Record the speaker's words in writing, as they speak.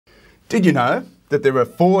Did you know that there are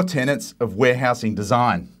 4 tenets of warehousing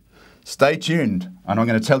design? Stay tuned and I'm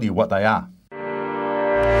going to tell you what they are.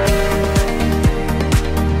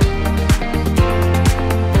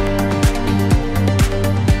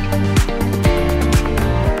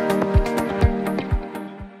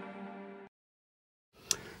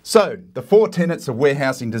 So, the 4 tenets of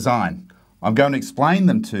warehousing design. I'm going to explain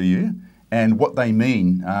them to you and what they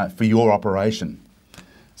mean for your operation.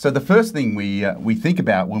 So the first thing we think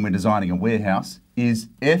about when we're designing a warehouse is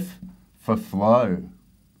F for flow.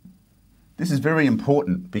 This is very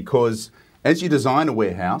important because as you design a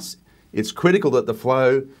warehouse, it's critical that the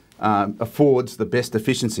flow affords the best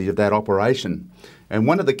efficiency of that operation. And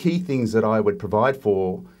one of the key things that I would provide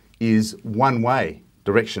for is one-way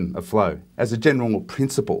direction of flow as a general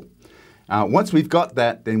principle. Once we've got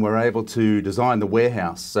that, then we're able to design the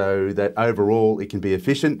warehouse so that overall it can be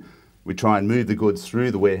efficient. We try and move the goods through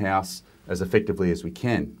the warehouse as effectively as we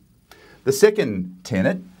can. The second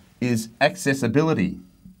tenet is accessibility.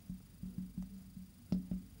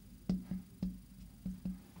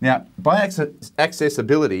 Now, by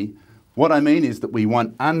accessibility, what I mean is that we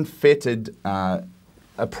want unfettered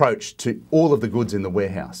approach to all of the goods in the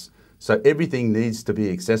warehouse. So everything needs to be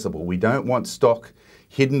accessible. We don't want stock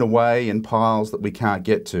hidden away in piles that we can't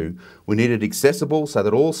get to. We need it accessible so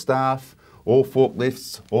that all staff, all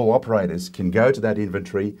forklifts, all operators can go to that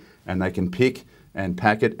inventory and they can pick and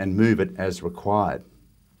pack it and move it as required.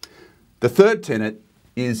 The third tenet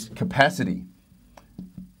is capacity.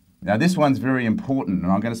 Now this one's very important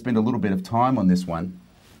and I'm going to spend a little bit of time on this one.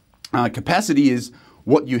 Capacity is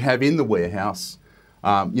what you have in the warehouse.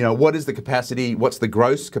 What is the capacity, what's the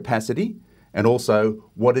gross capacity, and also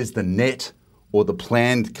what is the net or the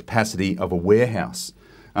planned capacity of a warehouse.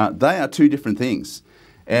 They are 2 different things.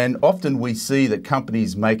 And often we see that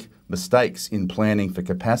companies make mistakes in planning for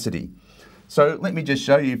capacity. So let me just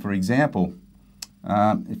show you, for example,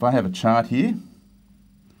 if I have a chart here,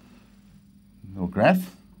 a little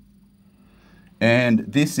graph, and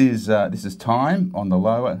this is time on the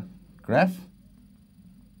lower graph.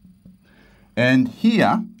 And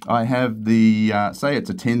here I have the, say it's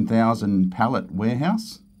a 10,000 pallet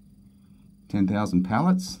warehouse, 10,000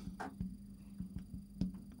 pallets.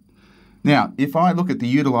 Now, if I look at the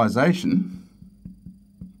utilisation,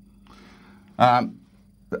 on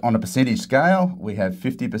a percentage scale, we have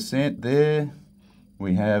 50% there,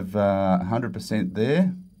 we have 100%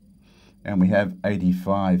 there, and we have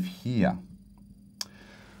 85 here.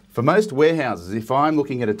 For most warehouses, if I'm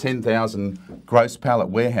looking at a 10,000 gross pallet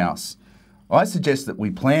warehouse, I suggest that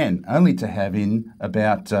we plan only to have in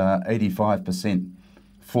about 85%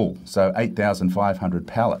 full, so 8,500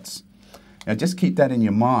 pallets. Now just keep that in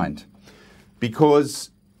your mind,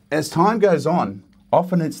 because as time goes on,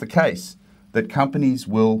 often it's the case that companies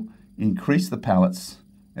will increase the pallets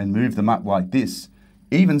and move them up like this,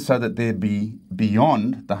 even so that they're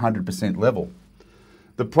beyond the 100% level.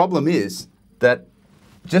 The problem is that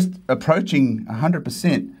just approaching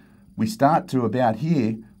 100%, we start to about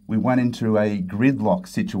here, we run into a gridlock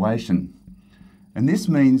situation. And this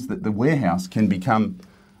means that the warehouse can become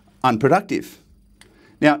unproductive.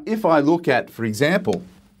 Now, if I look at, for example,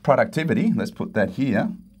 productivity, let's put that here.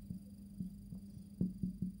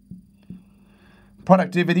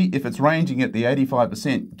 Productivity, if it's ranging at the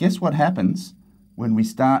 85%, guess what happens when we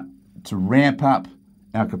start to ramp up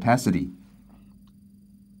our capacity?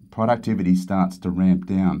 Productivity starts to ramp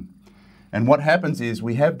down. And what happens is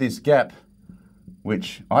we have this gap,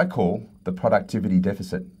 which I call the productivity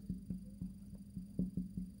deficit.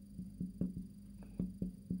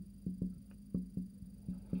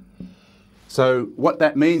 So what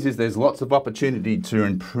that means is there's lots of opportunity to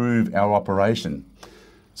improve our operation.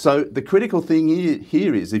 So the critical thing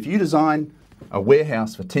here is if you design a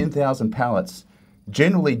warehouse for 10,000 pallets,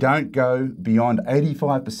 generally don't go beyond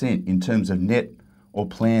 85% in terms of net or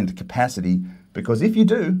planned capacity, because if you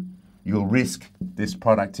do, you'll risk this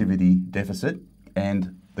productivity deficit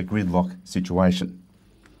and the gridlock situation.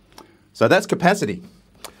 So that's capacity.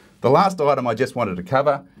 The last item I just wanted to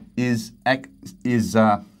cover is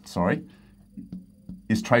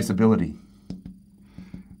traceability.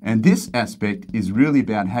 And this aspect is really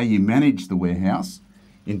about how you manage the warehouse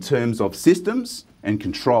in terms of systems and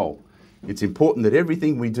control. It's important that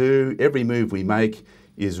everything we do, every move we make,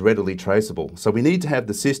 is readily traceable. So we need to have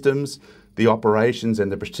the systems, the operations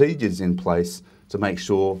and the procedures in place to make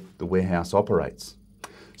sure the warehouse operates.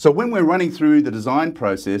 So when we're running through the design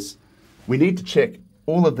process, we need to check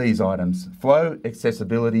all of these items: flow,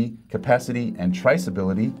 accessibility, capacity and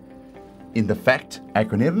traceability in the F.A.C.T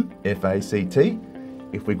acronym, F.A.C.T.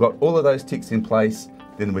 If we've got all of those ticks in place,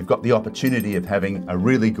 then we've got the opportunity of having a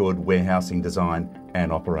really good warehousing design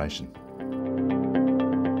and operation.